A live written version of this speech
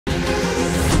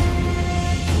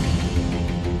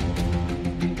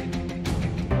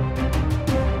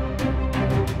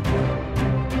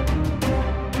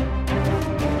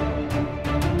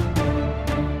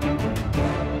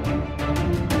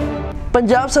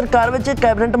पंजाब सरकार विच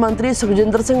कैबिनेट मंत्री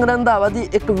सुखजिंदर सिंह रंधावा की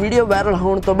एक वीडियो वायरल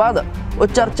होने तो बाद वो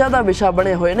चर्चा का विषय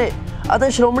बने हुए ने अते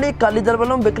श्रोमणी अकाली दल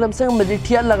वालों बिक्रम सिंह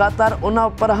मजीठिया लगातार उन्हां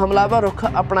उपर हमलावर रुख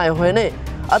अपनाए हुए ने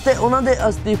अते उन्हां दे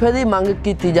अस्तीफे की मंग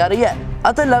की जा रही है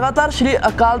अते लगातार श्री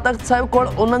अकाल तख्त साहिब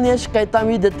कोल उन्हां दीयां शिकायतां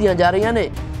भी दित्तियां जा रही ने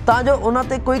तां जो उन्हां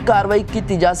ते कोई कार्रवाई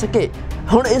की जा सके।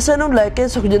 हुण इसे नूं लैके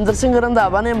सुखजिंदर सिंह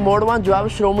रंधावा ने मोड़वां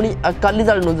जवाब श्रोमणी अकाली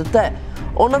दल नूं दित्ता है।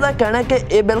 उन्हां दा कहना है कि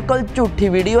यह बिल्कुल झूठी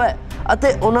वीडियो है अते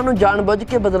उन्हां नूं जानबुझ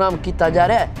के बदनाम किया जा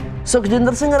रहा है।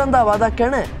 सुखजिंदर सिंह रंधावा का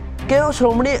कहना है कि वह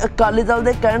श्रोमणी अकाली दल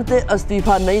के कहण ते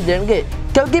अस्तीफा नहीं देणगे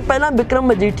क्योंकि पहला बिक्रम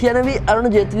मजीठिया ने भी अरुण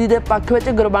जेतली के पक्ष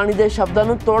में गुरबाणी के शब्दों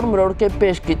को तोड़ मरोड़ के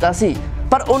पेश किया सी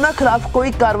पर उन्हां खिलाफ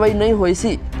कोई कार्रवाई नहीं हुई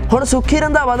सी। हुण सुखी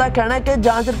रंधावा का कहना है कि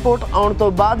जांच रिपोर्ट आउण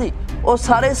तो बाद ही वो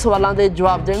सारे सवालों के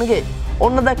जवाब देणगे।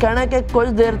 उन्हां दा कहना है कि कुछ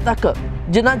देर तक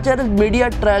जिन्ना चिर मीडिया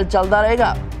ट्रायल चलता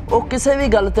रहेगा वो किसी भी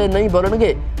गल ते नहीं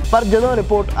बोलणगे पर जदों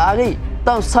रिपोर्ट आ गई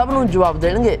तो सब नूं जवाब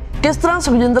देणगे। किस तरह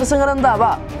सुखजिंदर सिंह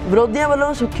रंधावा विरोधियों वालों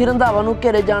सुखी रंधावा नूं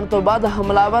घेरे जाण तो बाद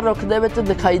हमलावर रुख दे विच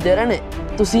दिखाई दे रहे ने,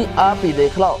 तुसीं आप ही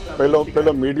देख लो।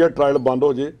 पहले मीडिया ट्रायल बंद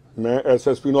हो जे, मैं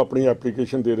SSP नूं अपनी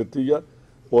एप्लीकेशन दे दित्ती है,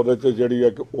 ਉਹਦੇ 'ਚ ਜਿਹੜੀ ਹੈ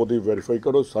ਕਿ ਉਹਦੀ ਵੈਰੀਫਾਈ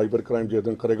ਕਰੋ। ਸਾਈਬਰ ਕ੍ਰਾਈਮ ਜਿਸ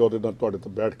ਦਿਨ ਕਰੇਗਾ ਉਹਦੇ ਨਾਲ ਤੁਹਾਡੇ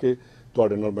ਤੋਂ ਬੈਠ ਕੇ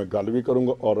ਤੁਹਾਡੇ ਨਾਲ ਮੈਂ ਗੱਲ ਵੀ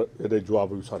ਕਰੂੰਗਾ ਔਰ ਇਹਦੇ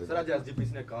ਜਵਾਬ ਵੀ ਸਾਰੇ। ਸਰ ਅੱਜ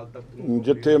SGPC ਨੇ ਅਕਾਲ ਤਖਤ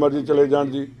ਜਿੱਥੇ ਮਰਜ਼ੀ ਚਲੇ ਜਾਣ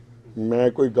ਜੀ, ਮੈਂ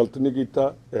ਕੋਈ ਗਲਤ ਨਹੀਂ ਕੀਤਾ।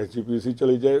 SGPC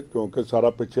ਚਲੀ ਜਾਏ ਕਿਉਂਕਿ ਸਾਰਾ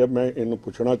ਪਿੱਛੇ ਮੈਂ ਇਹਨੂੰ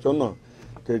ਪੁੱਛਣਾ ਚਾਹੁੰਦਾ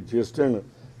ਕਿ ਜਿਸ ਦਿਨ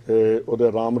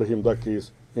ਉਹਦੇ ਰਾਮ ਰਹੀਮ ਦਾ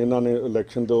ਕੇਸ ਇਹਨਾਂ ਨੇ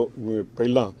ਇਲੈਕਸ਼ਨ ਤੋਂ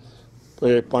ਪਹਿਲਾਂ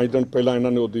 5 ਦਿਨ ਪਹਿਲਾਂ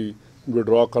ਇਹਨਾਂ ਨੇ ਉਹਦੀ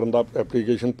ਵਿਡਰਾ ਕਰਨ ਦਾ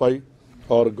ਐਪਲੀਕੇਸ਼ਨ ਪਾਈ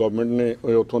ਔਰ ਗਵਰਨਮੈਂਟ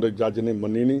ਨੇ ਉੱਥੋਂ ਦੇ ਜੱਜ ਨੇ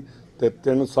ਮੰਨੀ ਨਹੀਂ ਤੇ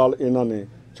 3 ਸਾਲ ਇਹਨਾਂ ਨੇ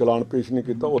ਚਲਾਨ ਪੇਸ਼ ਨਹੀਂ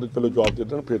ਕੀਤਾ। ਉਹਦੇ ਚਲੋ ਜਵਾਬ ਦੇ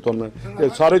ਦੇਣ, ਫਿਰ ਤੁਹਾਨੂੰ ਮੈਂ ਇਹ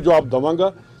ਸਾਰੇ ਜਵਾਬ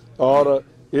ਦੇਵਾਂਗਾ। ਔਰ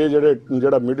ਇਹ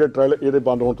ਜਿਹੜਾ ਮੀਡੀਆ ਟ੍ਰਾਇਲ ਇਹਦੇ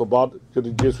ਬੰਦ ਹੋਣ ਤੋਂ ਬਾਅਦ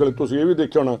ਜਿਸ ਵੇਲੇ ਤੁਸੀਂ ਇਹ ਵੀ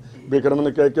ਦੇਖਿਆ ਹੋਣਾ ਬਿਕਰਮ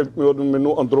ਨੇ ਕਿਹਾ ਕਿ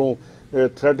ਮੈਨੂੰ ਅੰਦਰੋਂ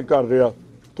ਥ੍ਰੈਟ ਕਰ ਰਿਹਾ,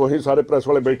 ਤੁਸੀਂ ਸਾਰੇ ਪ੍ਰੈਸ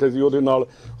ਵਾਲੇ ਬੈਠੇ ਸੀ ਉਹਦੇ ਨਾਲ,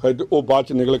 ਉਹ ਬਾਅਦ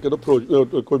ਚ ਨਿਕਲ ਕੇ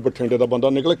ਕੋਈ ਬਠਿੰਡੇ ਦਾ ਬੰਦਾ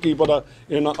ਨਿਕਲਿਆ, ਕੀ ਪਤਾ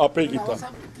ਇਹਨਾਂ ਆਪੇ ਹੀ ਕੀਤਾ।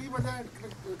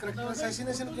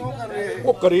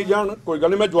 ਉਹ ਕਰੀ ਜਾਣ, ਕੋਈ ਗੱਲ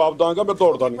ਨਹੀਂ, ਮੈਂ ਜਵਾਬ ਦਾਂਗਾ, ਮੈਂ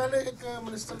ਦੌੜਦਾ ਨਹੀਂ।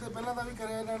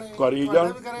 ਕਰੀ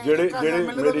ਜਾਣ ਜਿਹੜੇ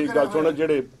ਮੇਰੀ ਗੱਲ ਸੁਣ,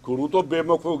 ਜਿਹੜੇ ਗੁਰੂ ਤੋਂ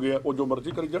ਬੇਮੁਖ ਹੋ ਗਏ ਉਹ ਜੋ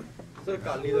ਮਰਜ਼ੀ ਕਰੀ ਜਾਣ। ਸਰ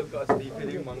ਅਕਾਲੀ ਦਲ ਅਸਤੀਫੇ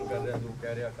ਦੀ ਮੰਗ ਕਰ ਰਿਹਾ, ਜੋ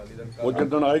ਕਹਿ ਰਿਹਾ ਅਕਾਲੀ ਦਲ ਉਹ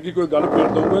ਜਿੱਦਣ ਆਏਗੀ ਕੋਈ ਗੱਲ ਫਿਰ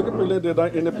ਦਊਂਗਾ ਕਿ ਪਹਿਲੇ ਦੇ ਦਾਂ।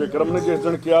 ਇਹਨੇ ਬਿਕਰਮ ਨੇ ਜਿਸ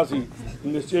ਦਿਨ ਕਿਹਾ ਸੀ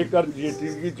ਨਿਸ਼ਚੈ ਕਰ ਜੀਤੀ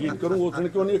ਕੀ ਜੀਤ ਕਰੂੰ, ਉਸ ਦਿਨ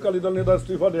ਕਿਉਂ ਨਹੀਂ ਅਕਾਲੀ ਦਲ ਨੇ ਦਾ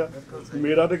ਅਸਤੀਫਾ ਲਿਆ?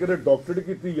 ਮੇਰਾ ਤੇ ਕਿਤੇ ਡਾਕਟਰੇਟ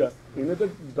ਕੀਤੀ ਆ, ਇਹਨੇ ਤੇ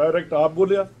ਡਾਇਰੈਕਟ ਆਪ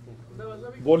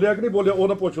ਬੋਲਿਆ ਕਿ ਨਹੀਂ ਬੋਲਿਆ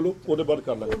ਉਹਦਾ ਪੁੱਛ ਲਓ, ਉਹਦੇ ਬਾਅਦ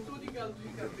ਕਰ ਲਾਂਗੇ।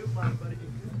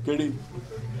 ਕਿਹੜੀ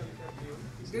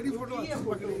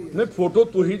ਨਹੀਂ ਫੋਟੋ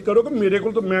ਤੁਸੀਂ ਕਰੋ ਕਿ ਮੇਰੇ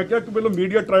ਕੋਲ? ਤਾਂ ਮੈਂ ਕਿਹਾ ਕਿ ਪਹਿਲਾਂ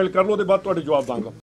ਮੀਡੀਆ ਟ੍ਰਾਇਲ ਕਰ ਲਓ, ਉਹਦੇ ਬਾਅਦ ਤੁਹਾਡੇ ਜਵਾਬ ਦਾਂਗਾ।